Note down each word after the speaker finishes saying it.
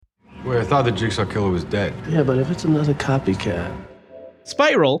Wait, I thought the Jigsaw Killer was dead. Yeah, but if it's another copycat.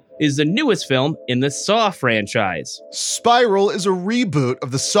 Spiral is the newest film in the Saw franchise. Spiral is a reboot of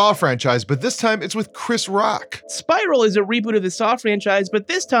the Saw franchise, but this time it's with Chris Rock. Spiral is a reboot of the Saw franchise, but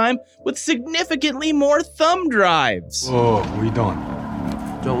this time with significantly more thumb drives. Oh, what are you doing?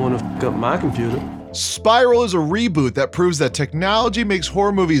 Don't want to f up my computer. Spiral is a reboot that proves that technology makes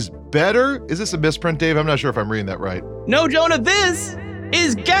horror movies better. Is this a misprint, Dave? I'm not sure if I'm reading that right. No, Jonah, this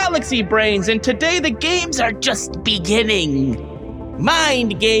is Galaxy Brains, and today the games are just beginning.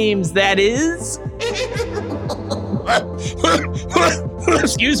 Mind games, that is.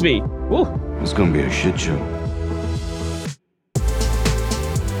 Excuse me. Ooh. It's gonna be a shit show.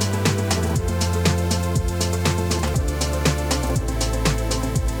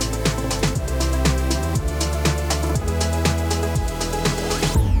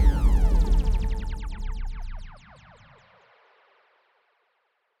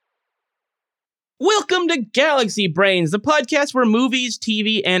 Welcome to Galaxy Brains, the podcast where movies,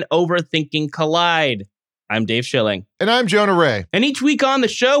 TV, and overthinking collide. I'm Dave Schilling. And I'm Jonah Ray. And each week on the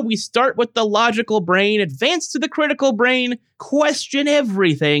show, we start with the logical brain, advance to the critical brain, question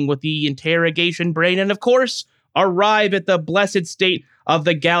everything with the interrogation brain, and of course, arrive at the blessed state of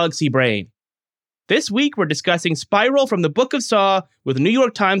the galaxy brain. This week, we're discussing Spiral from the Book of Saw with New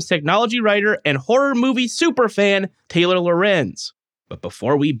York Times technology writer and horror movie superfan Taylor Lorenz. But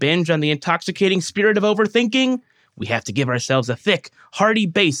before we binge on the intoxicating spirit of overthinking, we have to give ourselves a thick, hearty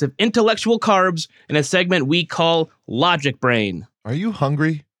base of intellectual carbs in a segment we call Logic Brain. Are you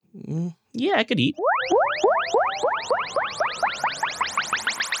hungry? Yeah, I could eat.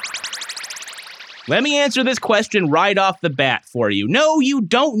 Let me answer this question right off the bat for you. No, you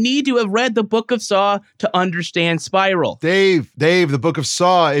don't need to have read the Book of Saw to understand Spiral. Dave, the Book of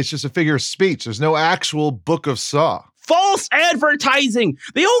Saw is just a figure of speech. There's no actual Book of Saw. False advertising!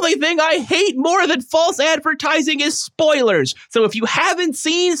 The only thing I hate more than false advertising is spoilers. So if you haven't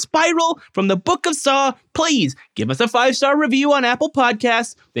seen Spiral from the Book of Saw, please give us a 5-star review on Apple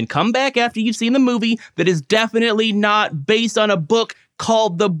Podcasts, then come back after you've seen the movie that is definitely not based on a book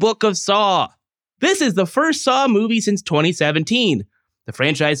called The Book of Saw. This is the first Saw movie since 2017. The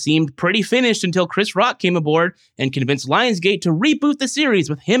franchise seemed pretty finished until Chris Rock came aboard and convinced Lionsgate to reboot the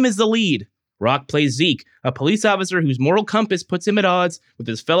series with him as the lead. Rock plays Zeke, a police officer whose moral compass puts him at odds with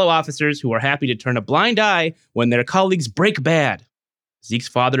his fellow officers who are happy to turn a blind eye when their colleagues break bad. Zeke's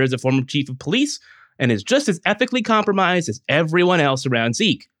father is a former chief of police and is just as ethically compromised as everyone else around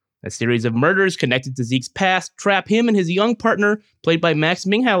Zeke. A series of murders connected to Zeke's past trap him and his young partner, played by Max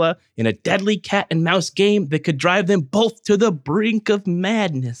Minghella, in a deadly cat and mouse game that could drive them both to the brink of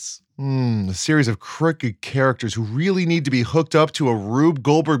madness. A series of crooked characters who really need to be hooked up to a Rube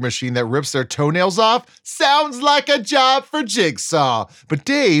Goldberg machine that rips their toenails off? Sounds like a job for Jigsaw. But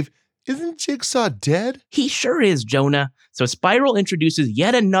Dave, isn't Jigsaw dead? He sure is, Jonah. So Spiral introduces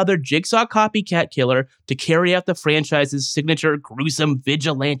yet another Jigsaw copycat killer to carry out the franchise's signature gruesome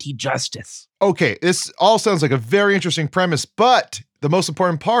vigilante justice. Okay, this all sounds like a very interesting premise, but the most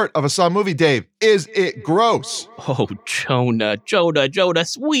important part of a Saw movie, Dave, is it gross? Oh, Jonah,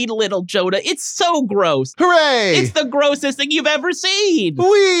 sweet little Jonah. It's so gross. Hooray! It's the grossest thing you've ever seen.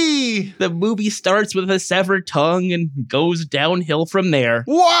 Whee! The movie starts with a severed tongue and goes downhill from there.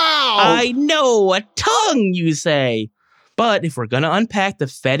 Wow! I know, a tongue, you say. But if we're going to unpack the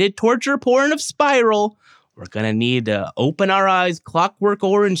fetid torture porn of Spiral, we're going to need to open our eyes Clockwork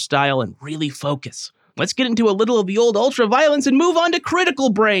Orange style and really focus. Let's get into a little of the old ultra-violence and move on to Critical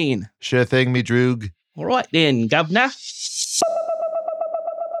Brain. Sure thing, me droog. All right then, governor.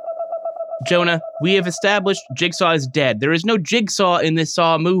 Jonah, we have established Jigsaw is dead. There is no Jigsaw in this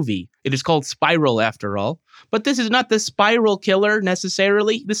Saw movie. It is called Spiral, after all. But this is not the Spiral killer,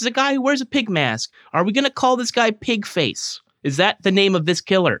 necessarily. This is a guy who wears a pig mask. Are we going to call this guy Pigface? Is that the name of this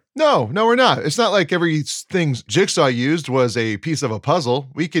killer? No, we're not. It's not like everything Jigsaw used was a piece of a puzzle.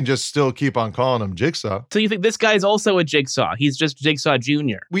 We can just still keep on calling him Jigsaw. So you think this guy's also a Jigsaw? He's just Jigsaw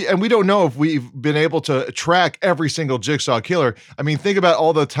Jr. We don't know if we've been able to track every single Jigsaw killer. I mean, think about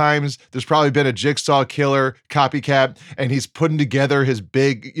all the times there's probably been a Jigsaw killer copycat, and he's putting together his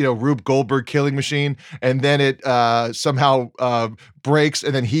big, Rube Goldberg killing machine, and then it somehow breaks,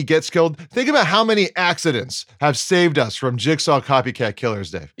 and then he gets killed. Think about how many accidents have saved us from Jigsaw copycat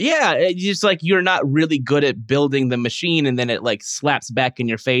killers, Dave. Yeah, it's just like you're not really good at building the machine, and then it like slaps back in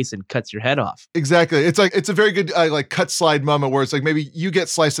your face and cuts your head off. Exactly. It's a very good cut slide moment where it's like maybe you get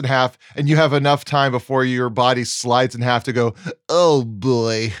sliced in half and you have enough time before your body slides in half to go, oh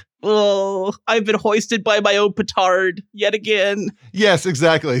boy. Oh, I've been hoisted by my own petard yet again. Yes,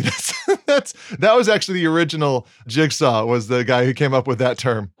 exactly. That was actually the original Jigsaw, was the guy who came up with that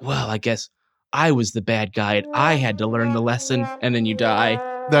term. Well, I guess I was the bad guy and I had to learn the lesson, and then you die.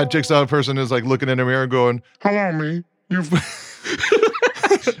 That Jigsaw person is like looking in a mirror going, "Hello, me. You've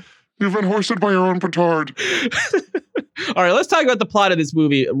you've been hoisted by your own petard." All right, let's talk about the plot of this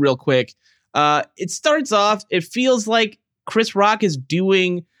movie real quick. It starts off, it feels like Chris Rock is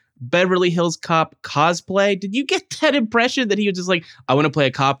doing Beverly Hills Cop cosplay. Did you get that impression that he was just like, I want to play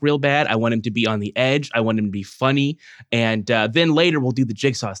a cop real bad. I want him to be on the edge. I want him to be funny. And then later we'll do the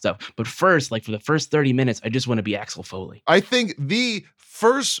Jigsaw stuff. But first, like for the first 30 minutes, I just want to be Axel Foley. I think the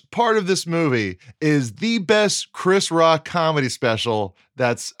first part of this movie is the best Chris Rock comedy special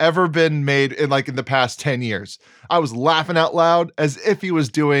that's ever been made in the past 10 years. I was laughing out loud as if he was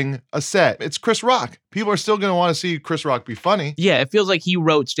doing a set. It's Chris Rock. People are still going to want to see Chris Rock be funny. Yeah, it feels like he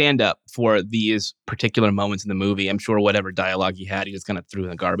wrote stand-up for these particular moments in the movie. I'm sure whatever dialogue he had, he just kind of threw in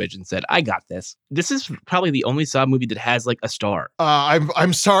the garbage and said, I got this. This is probably the only Saw movie that has like a star.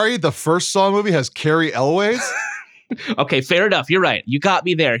 I'm sorry, the first Saw movie has Carrie Elways. Okay, fair enough. You're right. You got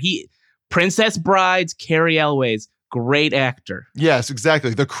me there. Princess Brides, Carrie Elways, great actor. Yes,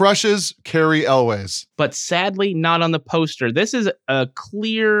 exactly. The Crushes, Carrie Elways. But sadly, not on the poster. This is a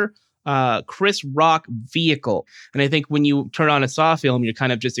clear Chris Rock vehicle. And I think when you turn on a Saw film, you're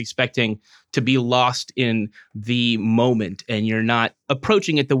kind of just expecting to be lost in the moment, and you're not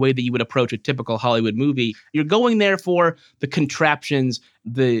approaching it the way that you would approach a typical Hollywood movie. You're going there for the contraptions,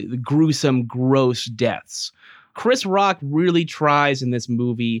 the gruesome, gross deaths. Chris Rock really tries in this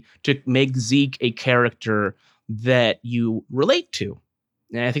movie to make Zeke a character that you relate to.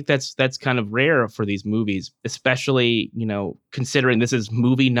 And I think that's kind of rare for these movies, especially, considering this is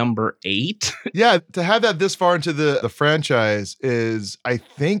movie number 8. Yeah, to have that this far into the franchise I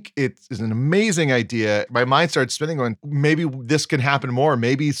think it is an amazing idea. My mind starts spinning going, maybe this can happen more.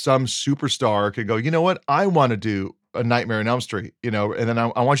 Maybe some superstar could go, you know what? I want to do A Nightmare on Elm Street, and then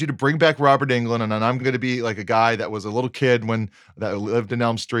I want you to bring back Robert Englund, and then I'm going to be like a guy that was a little kid that lived in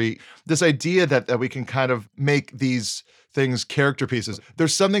Elm Street. This idea that we can kind of make these things character pieces.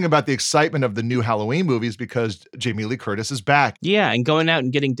 There's something about the excitement of the new Halloween movies because Jamie Lee Curtis is back. Yeah, and going out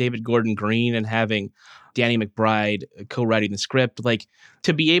and getting David Gordon Green and having Danny McBride co-writing the script, like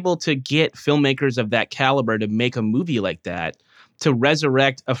to be able to get filmmakers of that caliber to make a movie like that, to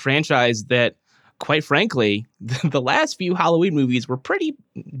resurrect a franchise that, quite frankly, the last few Halloween movies were pretty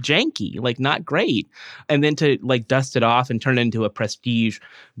janky, like not great. And then to like dust it off and turn it into a prestige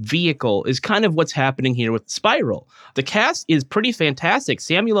vehicle is kind of what's happening here with Spiral. The cast is pretty fantastic.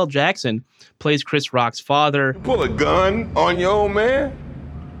 Samuel L. Jackson plays Chris Rock's father. Pull a gun on your old man?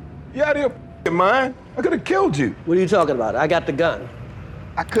 You out of your f***ing mind? I could have killed you. What are you talking about? I got the gun.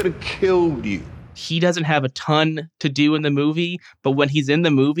 I could have killed you. He doesn't have a ton to do in the movie, but when he's in the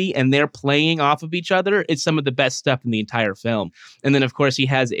movie and they're playing off of each other, it's some of the best stuff in the entire film. And then, of course, he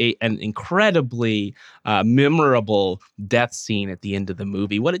has an incredibly memorable death scene at the end of the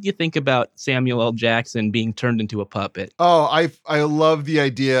movie. What did you think about Samuel L. Jackson being turned into a puppet? Oh, I love the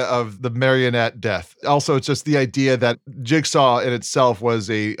idea of the marionette death. Also, it's just the idea that Jigsaw in itself was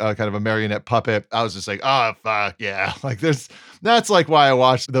a kind of a marionette puppet. I was just like, oh, fuck, yeah. Like that's like why I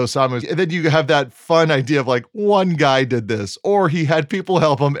watched those Saw movies. And then you have that fun idea of like one guy did this, or he had people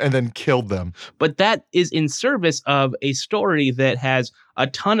help him and then killed them. But that is in service of a story that has a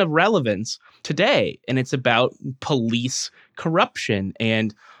ton of relevance today. And it's about police corruption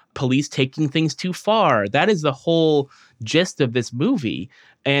and police taking things too far. That is the whole gist of this movie.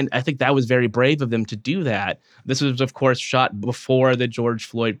 And I think that was very brave of them to do that. This was, of course, shot before the George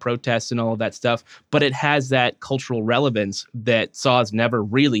Floyd protests and all of that stuff, but it has that cultural relevance that Saw's never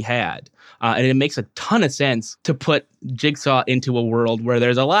really had. And it makes a ton of sense to put Jigsaw into a world where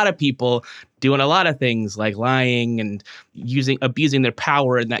there's a lot of people doing a lot of things like lying and abusing their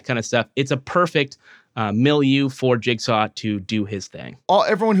power and that kind of stuff. It's a perfect milieu for Jigsaw to do his thing.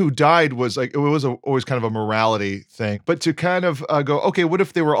 Everyone who died was like, it was always kind of a morality thing, but to kind of go, okay, what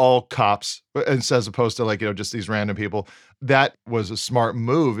if they were all cops as opposed to like, just these random people? That was a smart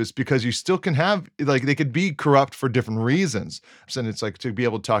move. It's because you still can have, like, they could be corrupt for different reasons. And it's like to be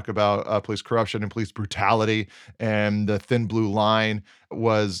able to talk about police corruption and police brutality and the thin blue line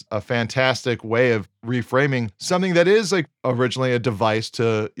was a fantastic way of reframing something that is like originally a device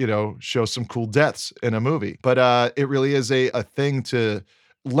to, show some cool deaths in a movie. But it really is a thing to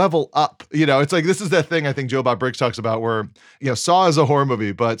level up. It's like, this is that thing I think Joe Bob Briggs talks about where, Saw is a horror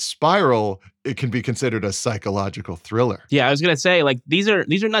movie, but Spiral, it can be considered a psychological thriller. Yeah, I was going to say, like, these are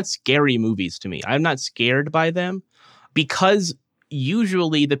not scary movies to me. I'm not scared by them because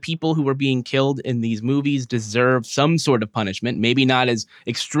usually the people who are being killed in these movies deserve some sort of punishment, maybe not as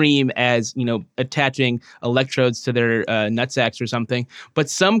extreme as, attaching electrodes to their nutsacks or something, but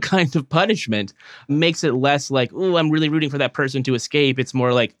some kind of punishment makes it less like, oh, I'm really rooting for that person to escape. It's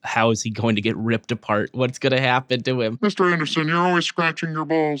more like, how is he going to get ripped apart? What's going to happen to him? Mr. Anderson, you're always scratching your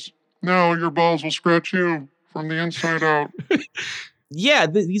balls. Now your balls will scratch you from the inside out. Yeah,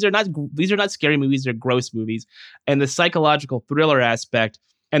 these are not scary movies. They're gross movies. And the psychological thriller aspect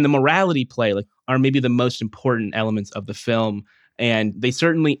and the morality play are maybe the most important elements of the film. And they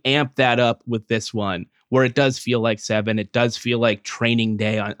certainly amp that up with this one, where it does feel like Seven. It does feel like Training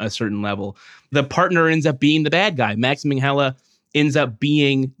Day on a certain level. The partner ends up being the bad guy. Max Minghella ends up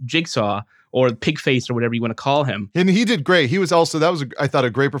being Jigsaw, or Pigface, or whatever you want to call him. And he did great. He was also, I thought, a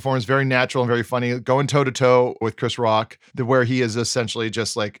great performance, very natural and very funny, going toe to toe with Chris Rock, where he is essentially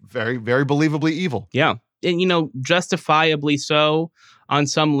just like very, very believably evil. Yeah. And, justifiably so on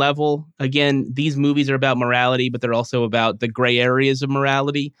some level. Again, these movies are about morality, but they're also about the gray areas of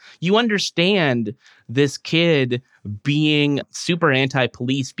morality. You understand this kid being super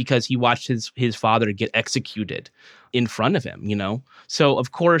anti-police because he watched his father get executed in front of him, So,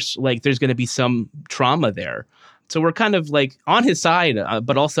 of course, there's going to be some trauma there. So we're kind of on his side,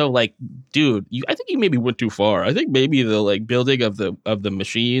 but also dude, I think you maybe went too far. I think maybe the building of the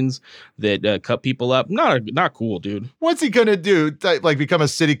machines that cut people up, not cool, dude. What's he gonna do? Become a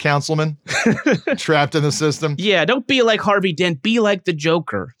city councilman trapped in the system? Yeah, don't be like Harvey Dent. Be like the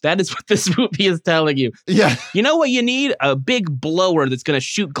Joker. That is what this movie is telling you. Yeah. You know what you need? A big blower that's gonna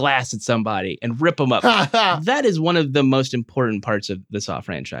shoot glass at somebody and rip them up. That is one of the most important parts of the Saw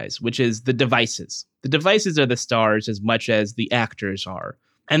franchise, which is the devices. The devices are the stars as much as the actors are,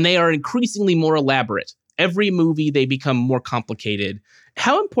 and they are increasingly more elaborate. Every movie, they become more complicated.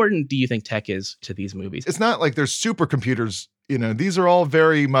 How important do you think tech is to these movies? It's not like they're supercomputers. These are all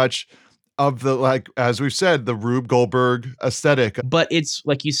very much of the, as we've said, the Rube Goldberg aesthetic. But it's,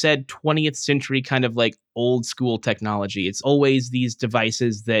 like you said, 20th century kind of old school technology. It's always these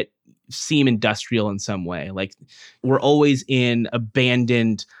devices that seem industrial in some way. We're always in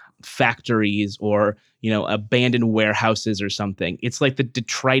abandoned factories or abandoned warehouses or something. It's like the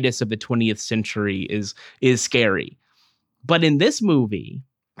detritus of the 20th century is scary. But in this movie,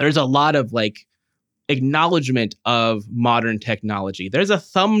 there's a lot of acknowledgement of modern technology. There's a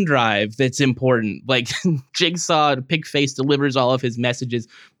thumb drive that's important. Jigsaw, Pigface delivers all of his messages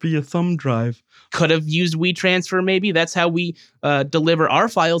via thumb drive. Could have used WeTransfer, maybe. That's how we deliver our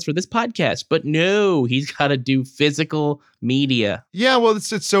files for this podcast. But no, he's got to do physical media. Yeah, well,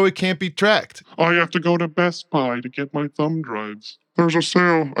 it's so it can't be tracked. I have to go to Best Buy to get my thumb drives. There's a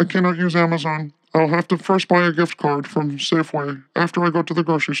sale. I cannot use Amazon. I'll have to first buy a gift card from Safeway. After I go to the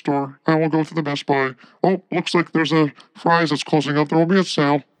grocery store, I will go to the Best Buy. Oh, looks like there's a Fry's that's closing up. There will be a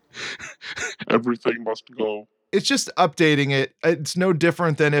sale. Everything must go. It's just updating it. It's no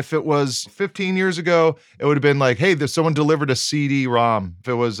different than if it was 15 years ago, it would have been there's someone delivered a CD-ROM. If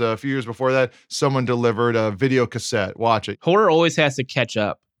it was a few years before that, someone delivered a video cassette. Watch it. Horror always has to catch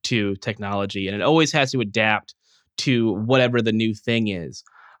up to technology, and it always has to adapt to whatever the new thing is.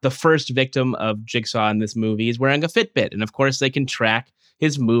 The first victim of Jigsaw in this movie is wearing a Fitbit, and of course they can track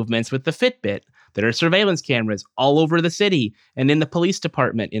his movements with the Fitbit. There are surveillance cameras all over the city and in the police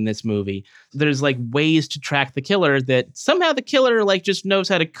department in this movie. There's ways to track the killer that somehow the killer just knows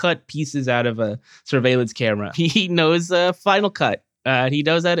how to cut pieces out of a surveillance camera. He knows Final Cut. He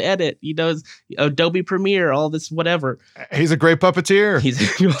knows how to edit. He knows Adobe Premiere, all this whatever. He's a great puppeteer.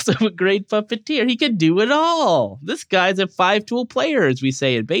 He's also a great puppeteer. He could do it all. This guy's a 5-tool player, as we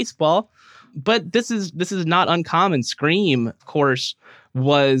say in baseball. But this is not uncommon. Scream, of course,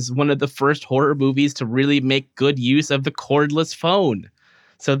 was one of the first horror movies to really make good use of the cordless phone,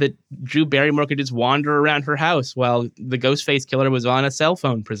 so that Drew Barrymore could just wander around her house while the Ghostface killer was on a cell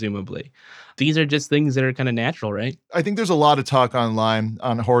phone, presumably. These are just things that are kind of natural, right? I think there's a lot of talk online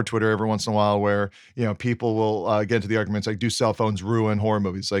on horror Twitter every once in a while where, people will get into the arguments do cell phones ruin horror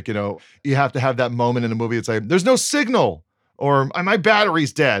movies? You have to have that moment in a movie. It's there's no signal. Or my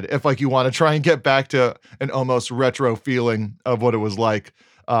battery's dead, if you want to try and get back to an almost retro feeling of what it was like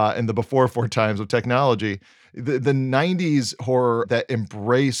in the before times of technology. The 90s horror that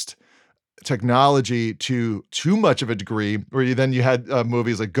embraced technology to too much of a degree, where you had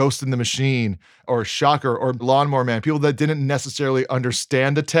movies like Ghost in the Machine or Shocker or Lawnmower Man, people that didn't necessarily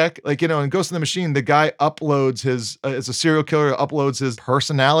understand the tech. Like, in Ghost in the Machine, the guy uploads as a serial killer, uploads his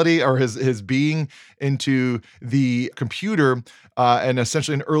personality or his being into the computer, and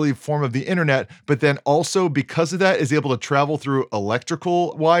essentially an early form of the internet, but then also because of that is able to travel through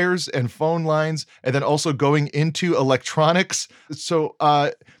electrical wires and phone lines, and then also going into electronics. So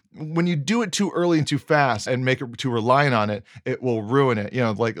when you do it too early and too fast and make it too reliant on it, it will ruin it.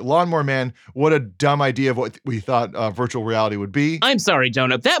 Like Lawnmower Man, what a dumb idea of what we thought virtual reality would be. I'm sorry,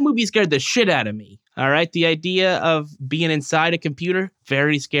 Jonah. That movie scared the shit out of me. All right? The idea of being inside a computer,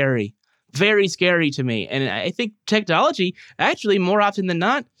 very scary. Very scary to me. And I think technology actually, more often than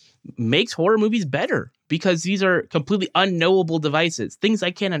not, makes horror movies better because these are completely unknowable devices, things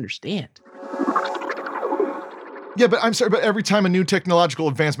I can't understand. Yeah, but I'm sorry, but every time a new technological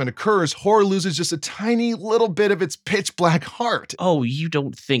advancement occurs, horror loses just a tiny little bit of its pitch black heart. Oh, you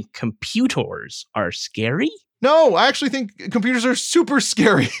don't think computers are scary? No, I actually think computers are super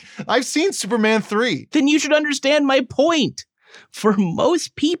scary. I've seen Superman 3. Then you should understand my point. For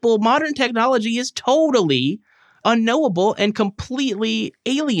most people, modern technology is totally unknowable and completely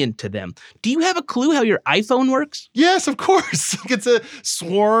alien to them. Do you have a clue how your iPhone works? Yes, of course. It's a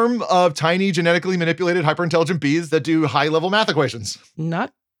swarm of tiny genetically manipulated hyperintelligent bees that do high-level math equations.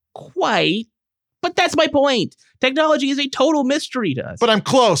 Not quite, but that's my point. Technology is a total mystery to us. But I'm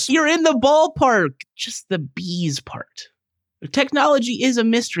close. You're in the ballpark, just the bees part. Technology is a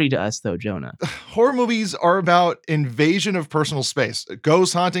mystery to us, though, Jonah. Horror movies are about invasion of personal space.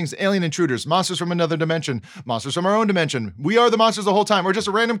 Ghost hauntings, alien intruders, monsters from another dimension, monsters from our own dimension. We are the monsters the whole time. We're just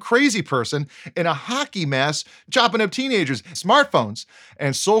a random crazy person in a hockey mask chopping up teenagers. Smartphones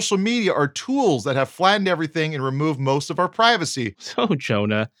and social media are tools that have flattened everything and removed most of our privacy. So,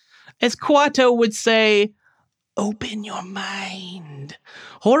 Jonah, as Kuato would say, open your mind.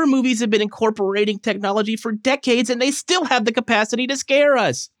 Horror movies have been incorporating technology for decades, and they still have the capacity to scare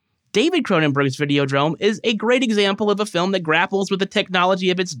us. David Cronenberg's Videodrome is a great example of a film that grapples with the technology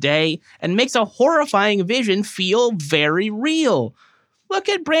of its day and makes a horrifying vision feel very real. Look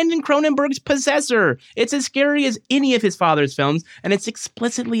at Brandon Cronenberg's Possessor. It's as scary as any of his father's films, and it's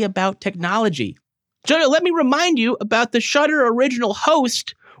explicitly about technology. Jonah, let me remind you about the Shudder original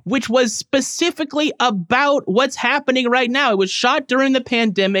Host, which was specifically about what's happening right now. It was shot during the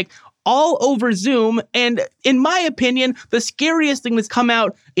pandemic, all over Zoom, and in my opinion, the scariest thing that's come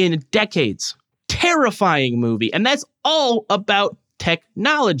out in decades. Terrifying movie, and that's all about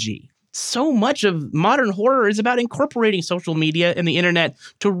technology. So much of modern horror is about incorporating social media and the internet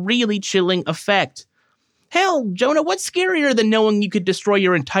to really chilling effect. Hell, Jonah, what's scarier than knowing you could destroy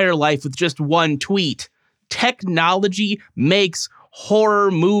your entire life with just one tweet? Technology makes horror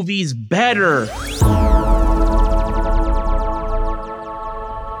movies better.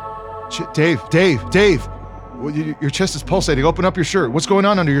 Dave. Your chest is pulsating. Open up your shirt. What's going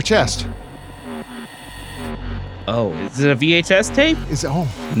on under your chest? Oh, is it a VHS tape?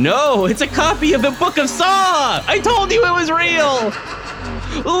 No, it's a copy of the Book of Saw. I told you it was real.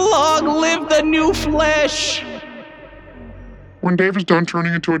 Long live the new flesh. When Dave is done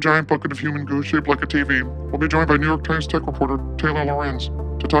turning into a giant bucket of human goo shaped like a TV, we'll be joined by New York Times tech reporter Taylor Lorenz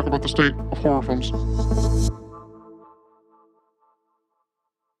to talk about the state of horror films.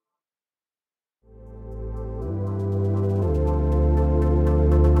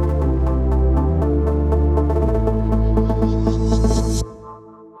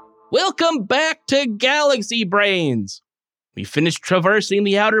 Welcome back to Galaxy Brains. We finished traversing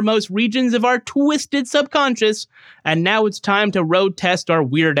the outermost regions of our twisted subconscious, and now it's time to road test our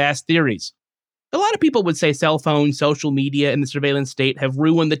weird-ass theories. A lot of people would say cell phones, social media, and the surveillance state have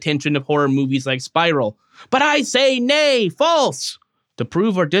ruined the tension of horror movies like Spiral. But I say nay, false! To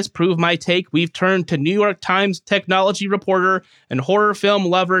prove or disprove my take, we've turned to New York Times technology reporter and horror film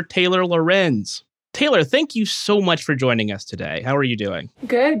lover Taylor Lorenz. Taylor, thank you so much for joining us today. How are you doing?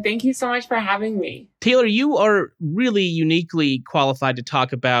 Good. Thank you so much for having me. Taylor, you are really uniquely qualified to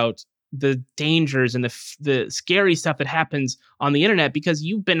talk about the dangers and the scary stuff that happens on the internet because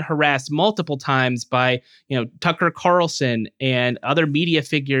you've been harassed multiple times by, Tucker Carlson and other media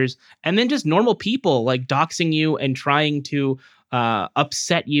figures, and then just normal people like doxing you and trying to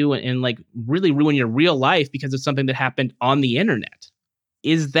upset you and like really ruin your real life because of something that happened on the internet.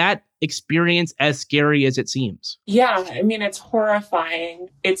 Is that experience as scary as it seems? Yeah, I mean, it's horrifying.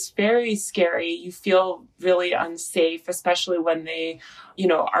 It's very scary. You feel really unsafe, especially when they,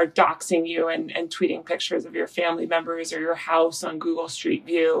 are doxing you and tweeting pictures of your family members or your house on Google Street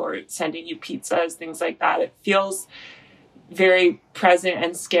View or sending you pizzas, things like that. It feels very present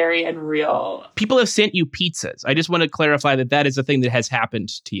and scary and real. People have sent you pizzas. I just want to clarify that that is a thing that has happened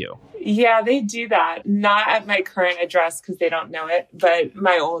to you. Yeah, they do that. Not at my current address because they don't know it, but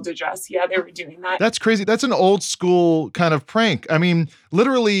my old address. Yeah, they were doing that. That's crazy. That's an old school kind of prank. I mean,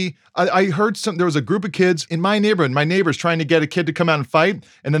 literally, I heard there was a group of kids in my neighborhood, my neighbors trying to get a kid to come out and fight.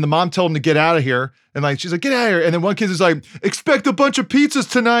 And then the mom told him to get out of here. And like, she's like, get out of here. And then one kid is like, expect a bunch of pizzas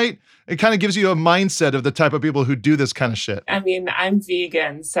tonight. It kind of gives you a mindset of the type of people who do this kind of shit. I mean, I'm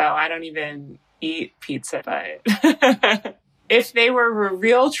vegan, so I don't even eat pizza, but if they were a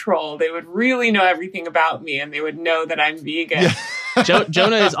real troll, they would really know everything about me and they would know that I'm vegan. Yeah.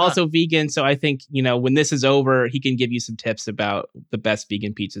 Jonah is also vegan, so I think, when this is over, he can give you some tips about the best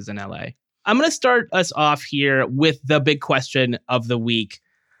vegan pizzas in LA. I'm going to start us off here with the big question of the week.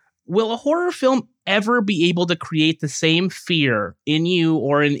 Will a horror film ever be able to create the same fear in you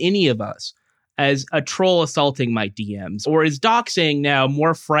or in any of us as a troll assaulting my DMs? Or is doxing now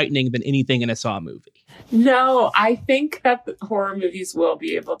more frightening than anything in a Saw movie? No, I think that the horror movies will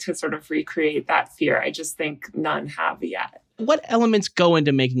be able to sort of recreate that fear. I just think none have yet. What elements go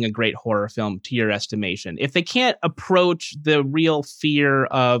into making a great horror film, to your estimation? If they can't approach the real fear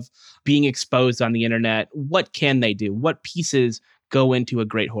of being exposed on the internet, what can they do? What pieces go into a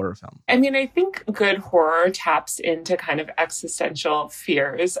great horror film? I mean, I think good horror taps into kind of existential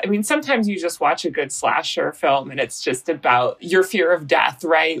fears. I mean, sometimes you just watch a good slasher film and it's just about your fear of death,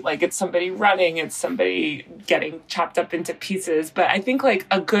 right? Like it's somebody running, it's somebody getting chopped up into pieces. But I think like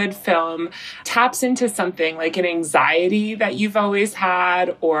a good film taps into something like an anxiety that you've always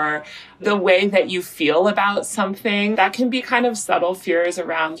had or the way that you feel about something. That can be kind of subtle fears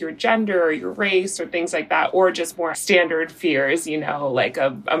around your gender or your race or things like that, or just more standard fears, like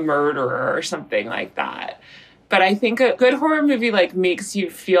a murderer or something like that. But I think a good horror movie like makes you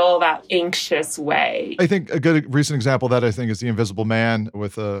feel that anxious way. I think a good recent example of that I think is The Invisible Man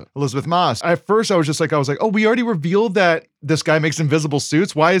with Elizabeth Moss. At first I was like, oh, we already revealed that this guy makes invisible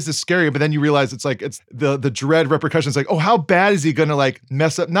suits. Why is this scary? But then you realize it's the dread repercussions. Like, oh, how bad is he going to like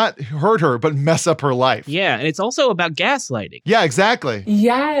mess up, not hurt her, but mess up her life? Yeah. And it's also about gaslighting. Yeah, exactly.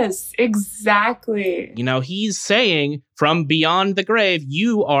 Yes, exactly. He's saying from beyond the grave,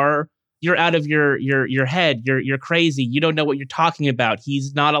 you're out of your head. You're crazy. You don't know what you're talking about.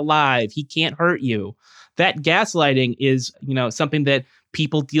 He's not alive. He can't hurt you. That gaslighting is, something that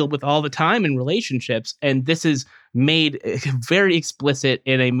people deal with all the time in relationships. And this is made very explicit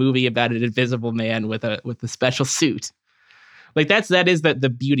in a movie about an invisible man with a special suit. Like that is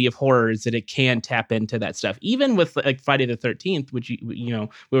the beauty of horror, is that it can tap into that stuff. Even with like Friday the 13th, which, we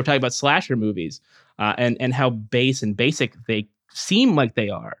were talking about slasher movies and how base and basic they seem like they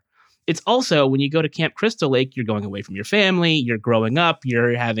are. It's also when you go to Camp Crystal Lake, you're going away from your family, you're growing up,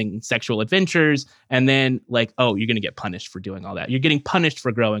 you're having sexual adventures, and then like, oh, you're going to get punished for doing all that. You're getting punished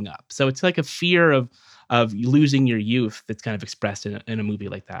for growing up. So it's like a fear of losing your youth that's kind of expressed in a movie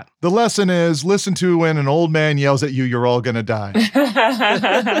like that. The lesson is listen to when an old man yells at you, you're all going to die.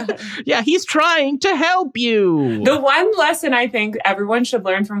 Yeah, he's trying to help you. The one lesson I think everyone should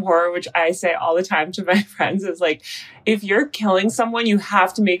learn from horror, which I say all the time to my friends, is like, if you're killing someone, you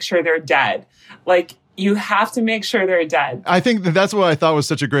have to make sure they're dead. Like, you have to make sure they're dead. I think that's what I thought was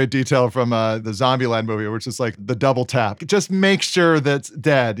such a great detail from the Zombieland movie, which is like the double tap. Just make sure that's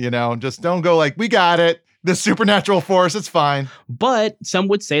dead, just don't go like, we got it. The supernatural force, it's fine. But some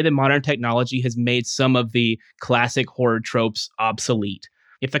would say that modern technology has made some of the classic horror tropes obsolete.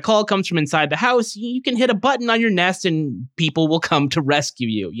 If the call comes from inside the house, you can hit a button on your Nest and people will come to rescue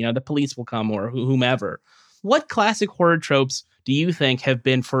you. The police will come or whomever. What classic horror tropes do you think have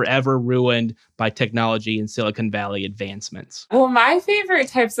been forever ruined by technology and Silicon Valley advancements? Well, my favorite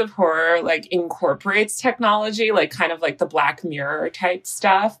types of horror like incorporates technology, like kind of like the Black Mirror type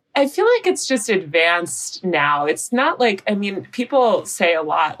stuff. I feel like it's just advanced now. It's not like, people say a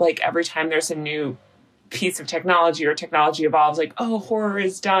lot, like every time there's a new piece of technology or technology evolves, like, oh, horror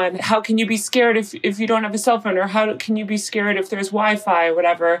is done. How can you be scared if you don't have a cell phone? Or how can you be scared if there's Wi-Fi or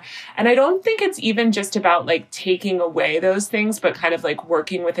whatever? And I don't think it's even just about like taking away those things, but kind of like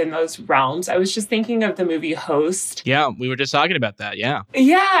working within those realms. I was just thinking of the movie Host. Yeah, we were just talking about that. Yeah.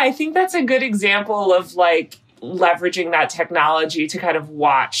 Yeah, I think that's a good example of like leveraging that technology to kind of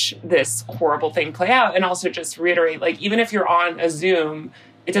watch this horrible thing play out. And also just reiterate, like, even if you're on a Zoom,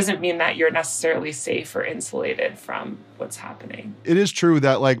 it doesn't mean that you're necessarily safe or insulated from what's happening. It is true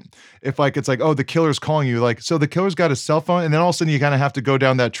that like, if like, it's like, oh, the killer's calling you, like, so the killer's got a cell phone, and then all of a sudden you kind of have to go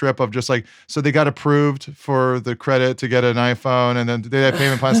down that trip of just like, so they got approved for the credit to get an iPhone, and then they have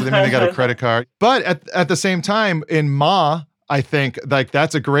payment plan, so they mean they got a credit card. But at the same time, in Ma, I think like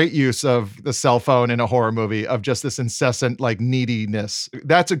that's a great use of the cell phone in a horror movie, of just this incessant like neediness.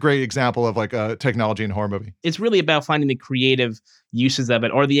 That's a great example of like a technology in a horror movie. It's really about finding the creative uses of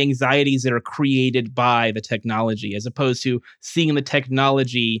it or the anxieties that are created by the technology, as opposed to seeing the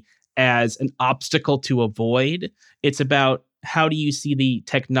technology as an obstacle to avoid. It's about how do you see the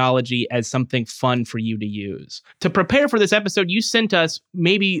technology as something fun for you to use? To prepare for this episode, you sent us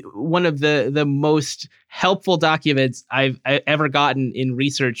maybe one of the most helpful documents I've ever gotten in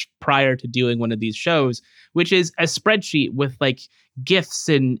research prior to doing one of these shows, which is a spreadsheet with like GIFs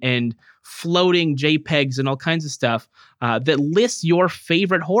and floating JPEGs and all kinds of stuff that lists your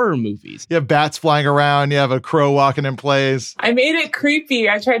favorite horror movies. You have bats flying around. You have a crow walking in place. I made it creepy.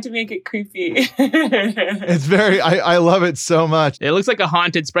 I tried to make it creepy. It's very, I love it so much. It looks like a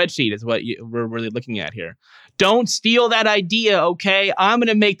haunted spreadsheet is what we're really looking at here. Don't steal that idea, okay? I'm going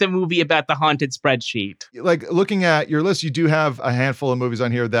to make the movie about the haunted spreadsheet. Like looking at your list, you do have a handful of movies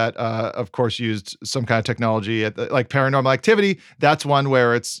on here that, of course, used some kind of technology like Paranormal Activity. That's one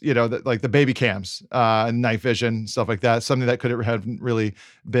where it's, like the baby cams, night vision, stuff like that. Something that could have really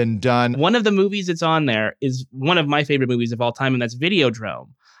been done. One of the movies that's on there is one of my favorite movies of all time, and that's Videodrome.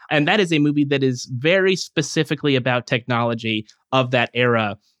 And that is a movie that is very specifically about technology of that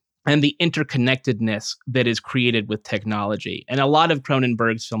era and the interconnectedness that is created with technology. And a lot of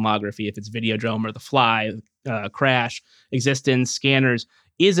Cronenberg's filmography, if it's Videodrome or The Fly, Crash, Existence, Scanners,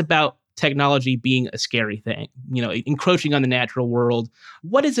 is about technology being a scary thing, encroaching on the natural world.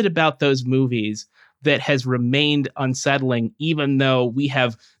 What is it about those movies that has remained unsettling, even though we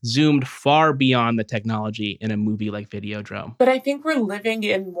have zoomed far beyond the technology in a movie like Videodrome? But I think we're living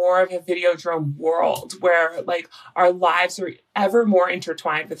in more of a Videodrome world where like our lives are ever more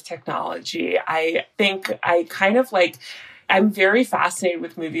intertwined with technology. I think I'm very fascinated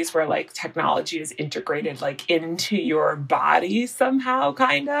with movies where like technology is integrated like into your body somehow,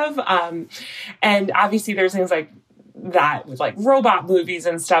 kind of. And obviously there's things like that with like robot movies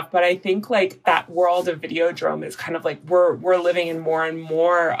and stuff, but I think like that world of Videodrome is kind of like we're living in more and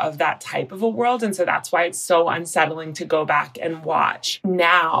more of that type of a world, and so that's why it's so unsettling to go back and watch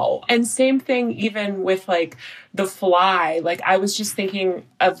now. And same thing even with like The Fly. Like I was just thinking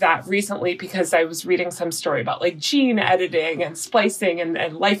of that recently because I was reading some story about like gene editing and splicing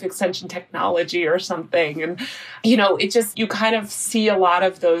and life extension technology or something, and it just, you kind of see a lot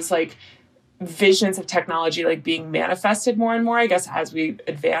of those like visions of technology like being manifested more and more, I guess, as we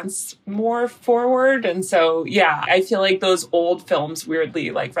advance more forward. And so, yeah, I feel like those old films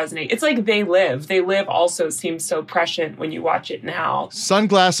weirdly like resonate. It's like They Live also seems so prescient when you watch it now.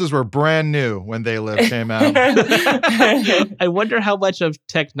 Sunglasses were brand new when They Live came out. I wonder how much of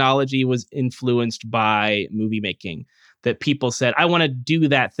technology was influenced by movie making. That people said, I want to do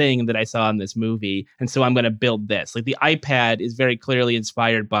that thing that I saw in this movie, and so I'm going to build this. Like the iPad is very clearly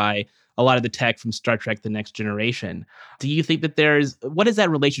inspired by a lot of the tech from Star Trek: The Next Generation. Do you think that what is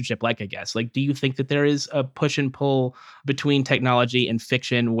that relationship like, I guess? Like, do you think that there is a push and pull between technology and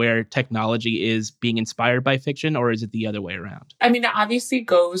fiction where technology is being inspired by fiction, or is it the other way around? I mean, it obviously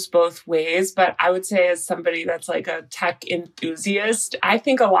goes both ways, but I would say as somebody that's like a tech enthusiast, I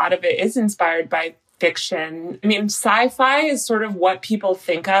think a lot of it is inspired by fiction. I mean, sci-fi is sort of what people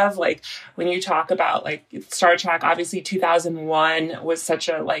think of. Like when you talk about like Star Trek, obviously 2001 was such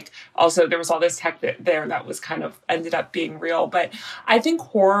a like, also there was all this tech there that was kind of ended up being real. But I think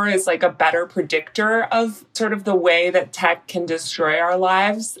horror is like a better predictor of sort of the way that tech can destroy our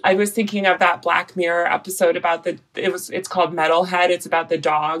lives. I was thinking of that Black Mirror episode about it's called Metalhead. It's about the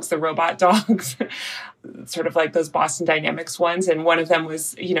dogs, the robot dogs, sort of like those Boston Dynamics ones. And one of them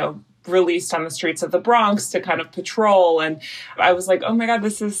was, released on the streets of the Bronx to kind of patrol. And I was like, oh my God,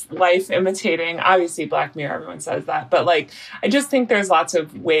 this is life imitating. Obviously, Black Mirror, everyone says that. But like, I just think there's lots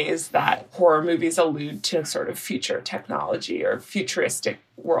of ways that horror movies allude to sort of future technology or futuristic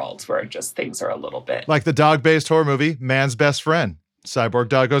worlds where just things are a little bit. Like the dog-based horror movie, Man's Best Friend. Cyborg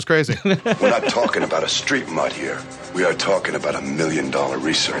dog goes crazy. We're not talking about a street mutt here. We are talking about $1 million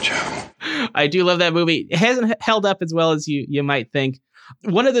research animal. I do love that movie. It hasn't held up as well as you might think.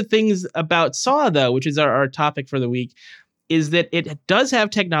 One of the things about Saw, though, which is our topic for the week, is that it does have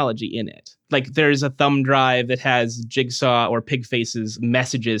technology in it. Like there's a thumb drive that has Jigsaw or Pigface's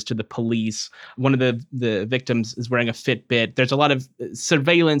messages to the police. One of the victims is wearing a Fitbit. There's a lot of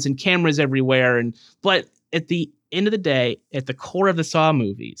surveillance and cameras everywhere. But at the end of the day, at the core of the Saw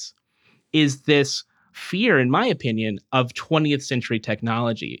movies is this fear, in my opinion, of 20th century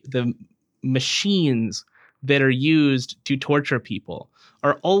technology. The machines that are used to torture people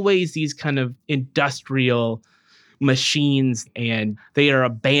are always these kind of industrial machines, and they are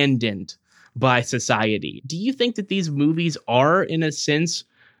abandoned by society. Do you think that these movies are, in a sense,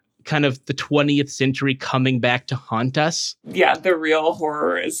 kind of the 20th century coming back to haunt us? Yeah, the real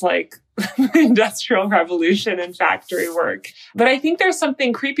horror is like the Industrial Revolution and factory work. But I think there's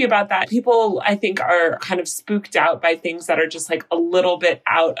something creepy about that. People, I think, are kind of spooked out by things that are just like a little bit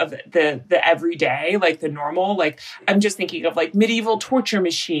out of the everyday, like the normal. Like, I'm just thinking of like medieval torture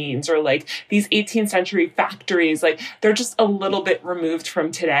machines or like these 18th century factories. Like, they're just a little bit removed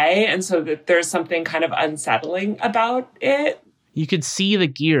from today. And so that there's something kind of unsettling about it. You can see the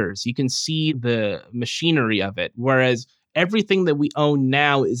gears, you can see the machinery of it, whereas everything that we own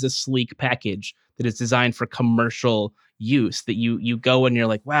now is a sleek package that is designed for commercial use, that you go and you're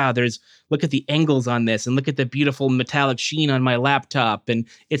like, wow, look at the angles on this and look at the beautiful metallic sheen on my laptop. And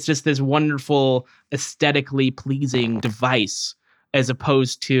it's just this wonderful, aesthetically pleasing device, as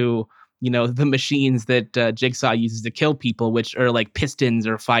opposed to, the machines that Jigsaw uses to kill people, which are like pistons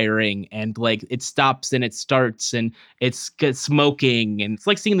are firing and like it stops and it starts and it's smoking. And it's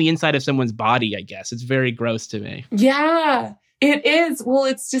like seeing the inside of someone's body, I guess. It's very gross to me. Yeah, it is. Well,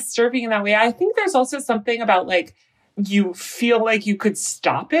 it's disturbing in that way. I think there's also something about like, you feel like you could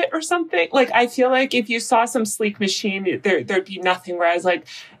stop it or something. Like, I feel like if you saw some sleek machine, there'd be nothing. Whereas like,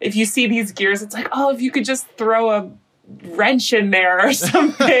 if you see these gears, it's like, oh, if you could just throw a wrench in there or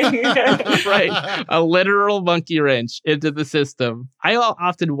something. Right. A literal monkey wrench into the system. I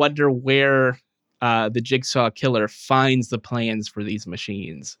often wonder where the Jigsaw killer finds the plans for these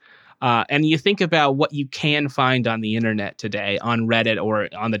machines. And you think about what you can find on the internet today, on Reddit or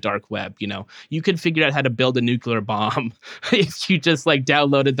on the dark web. You could figure out how to build a nuclear bomb if you just like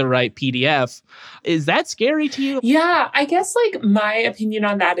downloaded the right PDF. Is that scary to you? Yeah, I guess like my opinion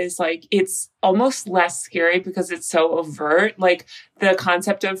on that is like, it's almost less scary because it's so overt. Like the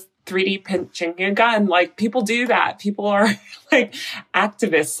concept of 3D pinching a gun, like people do that. People are like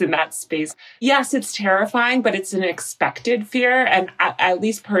activists in that space. Yes, it's terrifying, but it's an expected fear. And at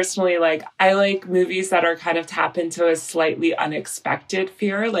least personally, like I like movies that are kind of tap into a slightly unexpected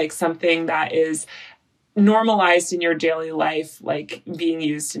fear, like something that is normalized in your daily life, like being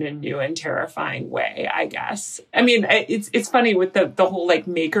used in a new and terrifying way, I guess. I mean, it's funny with the whole like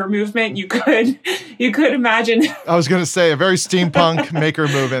maker movement. You could imagine. I was going to say a very steampunk maker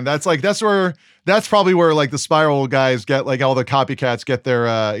movement. That's probably where like the Spiral guys get, like all the copycats get their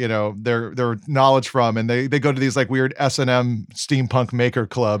their knowledge from, and they go to these like weird S&M steampunk maker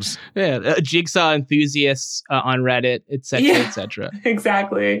clubs. Yeah, Jigsaw enthusiasts on Reddit, etc., etc.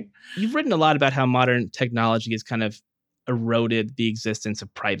 Exactly. You've written a lot about how modern technology has kind of eroded the existence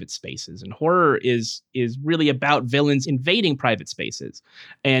of private spaces, and horror is really about villains invading private spaces,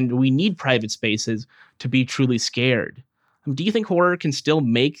 and we need private spaces to be truly scared. Do you think horror can still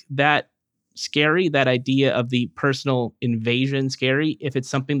make that scary, that idea of the personal invasion scary, if it's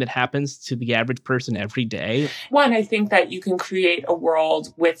something that happens to the average person every day? One, I think that you can create a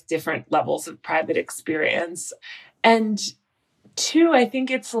world with different levels of private experience. And two, I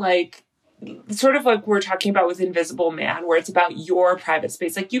think it's like sort of like we're talking about with Invisible Man, where it's about your private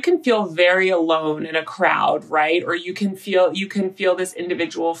space. Like you can feel very alone in a crowd, right? Or you can feel this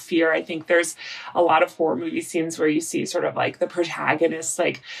individual fear. I think there's a lot of horror movie scenes where you see sort of like the protagonist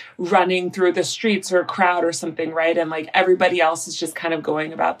like running through the streets or a crowd or something, right? And like everybody else is just kind of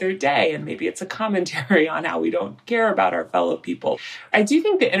going about their day. And maybe it's a commentary on how we don't care about our fellow people. I do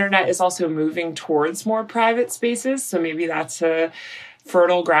think the internet is also moving towards more private spaces. So maybe that's a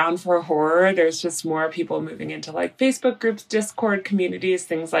fertile ground for horror. There's just more people moving into like Facebook groups, Discord communities,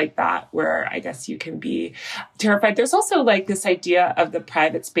 things like that, where I guess you can be terrified. There's also like this idea of the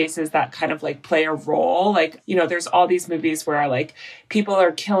private spaces that kind of like play a role. Like, there's all these movies where like people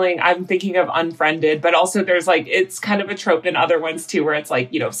are killing. I'm thinking of Unfriended, but also there's like, it's kind of a trope in other ones too, where it's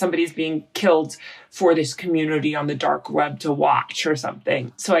like, somebody's being killed for this community on the dark web to watch or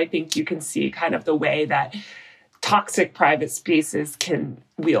something. So I think you can see kind of the way that toxic private spaces can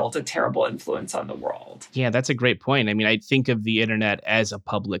wield a terrible influence on the world. Yeah, that's a great point. I mean, I think of the internet as a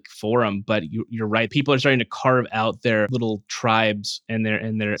public forum, but you're right. People are starting to carve out their little tribes and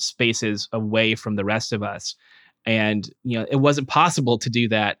their spaces away from the rest of us. And, it wasn't possible to do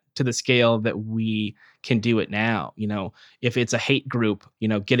that to the scale that we can do it now. If it's a hate group,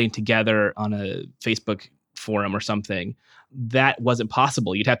 getting together on a Facebook forum or something, that wasn't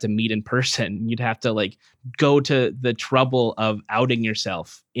possible. You'd have to meet in person. You'd have to like go to the trouble of outing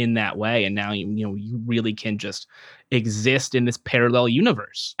yourself in that way. And now, you really can just exist in this parallel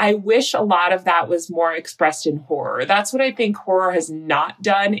universe. I wish a lot of that was more expressed in horror. That's what I think horror has not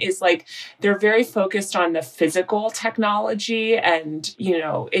done, is like they're very focused on the physical technology and, you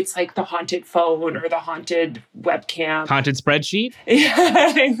know, it's like the haunted phone or the haunted webcam. Haunted spreadsheet?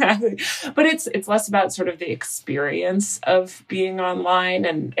 Yeah, exactly. But it's less about sort of the experience of being online.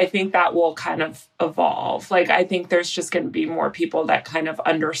 And I think that will kind of evolve. Like, I think there's just going to be more people that kind of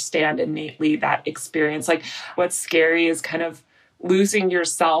understand innately that experience. Like, what's scary is kind of losing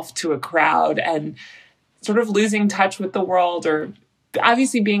yourself to a crowd and sort of losing touch with the world, or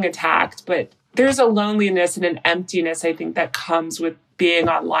obviously being attacked. But there's a loneliness and an emptiness, I think, that comes with being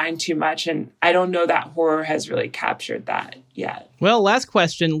online too much. And I don't know that horror has really captured that yet. Well, last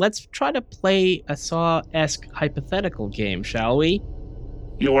question. Let's try to play a Saw-esque hypothetical game, shall we?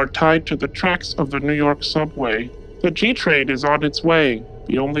 You are tied to the tracks of the New York subway. The G-Train is on its way.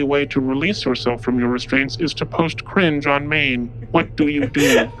 The only way to release yourself from your restraints is to post cringe on Maine. What do you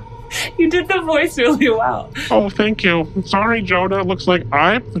do? You did the voice really well. Oh, thank you. Sorry, Jonah. Looks like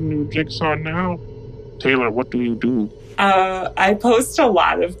I'm the new Jigsaw now. Taylor, what do you do? I post a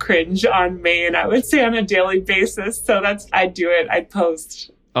lot of cringe on Maine, I would say, on a daily basis. So I do it. I post.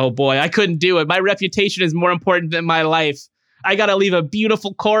 Oh boy, I couldn't do it. My reputation is more important than my life. I gotta leave a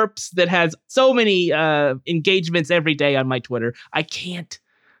beautiful corpse that has so many engagements every day on my Twitter. I can't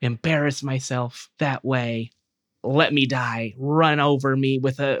embarrass myself that way. Let me die. Run over me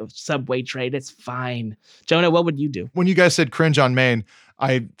with a subway train. It's fine. Jonah, what would you do? When you guys said cringe on Maine,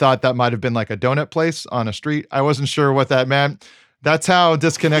 I thought that might have been like a donut place on a street. I wasn't sure what that meant. That's how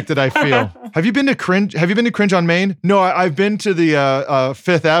disconnected I feel. Have you been to Cringe? Have you been to Cringe on Main? No, I've been to the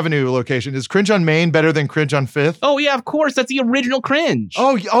Fifth Avenue location. Is Cringe on Main better than Cringe on Fifth? Oh yeah, of course. That's the original Cringe.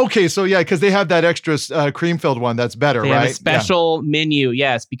 Oh, okay. So yeah, because they have that extra cream-filled one that's better, They right? have a special menu,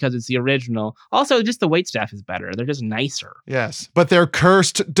 yes, because it's the original. Also, just the waitstaff is better. They're just nicer. Yes, but they're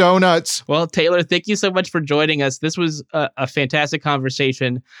cursed donuts. Well, Taylor, thank you so much for joining us. This was a fantastic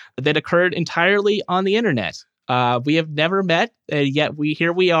conversation that occurred entirely on the internet. We have never met, yet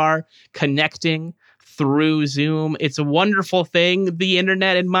here we are connecting through Zoom. It's a wonderful thing, the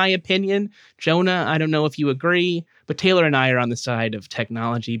internet, in my opinion. Jonah, I don't know if you agree, but Taylor and I are on the side of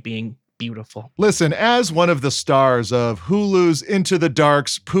technology being beautiful. Listen, as one of the stars of Hulu's Into the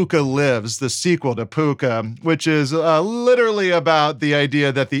Dark's Puka Lives, the sequel to Puka, which is literally about the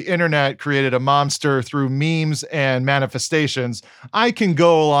idea that the internet created a monster through memes and manifestations, I can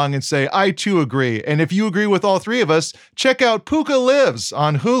go along and say I too agree. And if you agree with all three of us, check out Puka Lives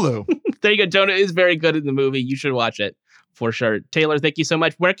on Hulu. There you go. Jonah is very good in the movie. You should watch it. For sure. Taylor, thank you so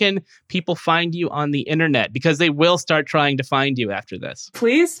much. Where can people find you on the internet? Because they will start trying to find you after this.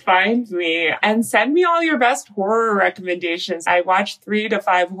 Please find me and send me all your best horror recommendations. I watch 3 to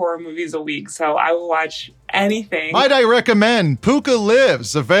 5 horror movies a week, so I will watch anything. Might I recommend Puka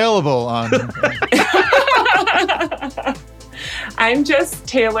Lives, available on... I'm just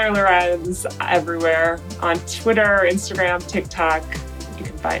Taylor Lorenz everywhere on Twitter, Instagram, TikTok. You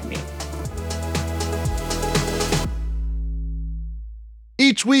can find me.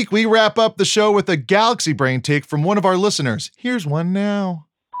 Each week, we wrap up the show with a Galaxy Brain take from one of our listeners. Here's one now.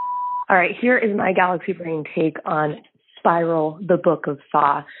 All right, here is my Galaxy Brain take on Spiral, the Book of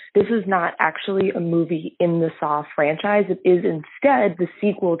Saw. This is not actually a movie in the Saw franchise. It is instead the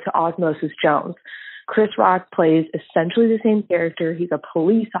sequel to Osmosis Jones. Chris Rock plays essentially the same character. He's a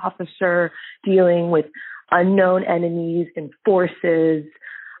police officer dealing with unknown enemies and forces.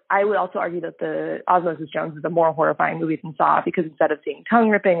 I would also argue that the Osmosis Jones is a more horrifying movie than Saw because instead of seeing tongue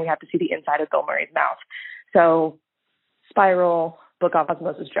ripping, we have to see the inside of Bill Murray's mouth. So, Spiral, Book of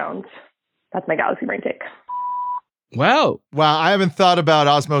Osmosis Jones. That's my Galaxy Brain take. Wow. Wow, I haven't thought about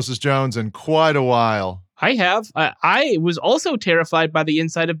Osmosis Jones in quite a while. I have. I was also terrified by the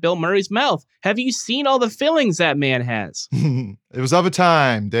inside of Bill Murray's mouth. Have you seen all the fillings that man has? It was of a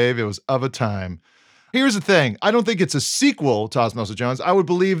time, Dave. It was of a time. Here's the thing. I don't think it's a sequel to Osmosis Jones. I would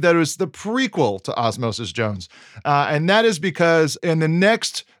believe that it was the prequel to Osmosis Jones. And that is because in the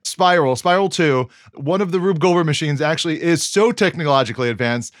next Spiral 2, one of the Rube Goldberg machines actually is so technologically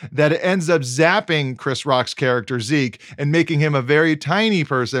advanced that it ends up zapping Chris Rock's character Zeke and making him a very tiny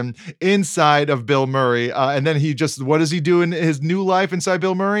person inside of Bill Murray. And then what does he do in his new life inside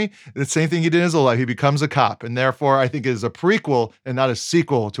Bill Murray? The same thing he did in his old life. He becomes a cop. And therefore, I think it is a prequel and not a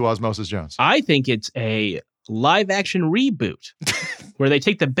sequel to Osmosis Jones. I think it's a live action reboot where they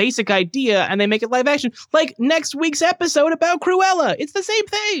take the basic idea and they make it live action, like next week's episode about Cruella. It's the same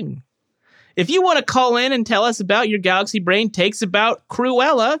thing. If you want to call in and tell us about your Galaxy Brain takes about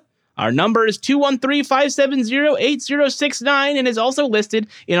Cruella, our number is 213-570-8069 and is also listed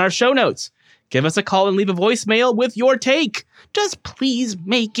in our show notes. Give us a call and leave a voicemail with your take. Just please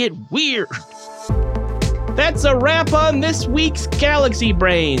make it weird. That's a wrap on this week's Galaxy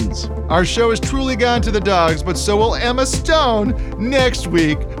Brains. Our show has truly gone to the dogs, but so will Emma Stone. Next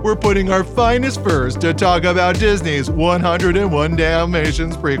week, we're putting our finest furs to talk about Disney's 101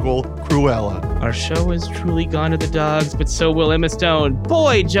 Dalmatians prequel, Cruella. Our show has truly gone to the dogs, but so will Emma Stone.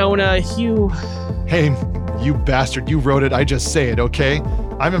 Boy, Jonah, you... Hey, you bastard, you wrote it, I just say it, okay?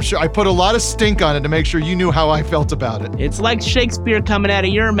 I'm sure I put a lot of stink on it to make sure you knew how I felt about it. It's like Shakespeare coming out of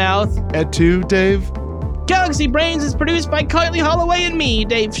your mouth. At 2, Dave? Galaxy Brains is produced by Kylie Holloway and me,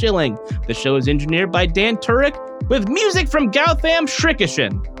 Dave Schilling. The show is engineered by Dan Turek, with music from Gautam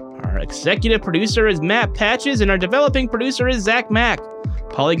Shrikishan. Our executive producer is Matt Patches, and our developing producer is Zach Mack.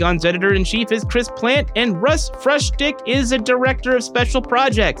 Polygon's editor-in-chief is Chris Plant, and Russ Frushtick is a director of special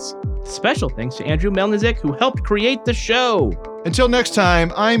projects. Special thanks to Andrew Melnizik, who helped create the show. Until next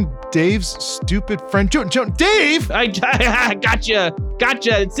time, I'm Dave's stupid friend. Dave! I gotcha.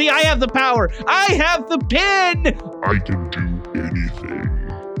 See, I have the power. I have the pin. I can do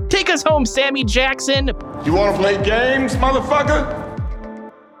anything. Take us home, Sammy Jackson. You wanna play games, motherfucker?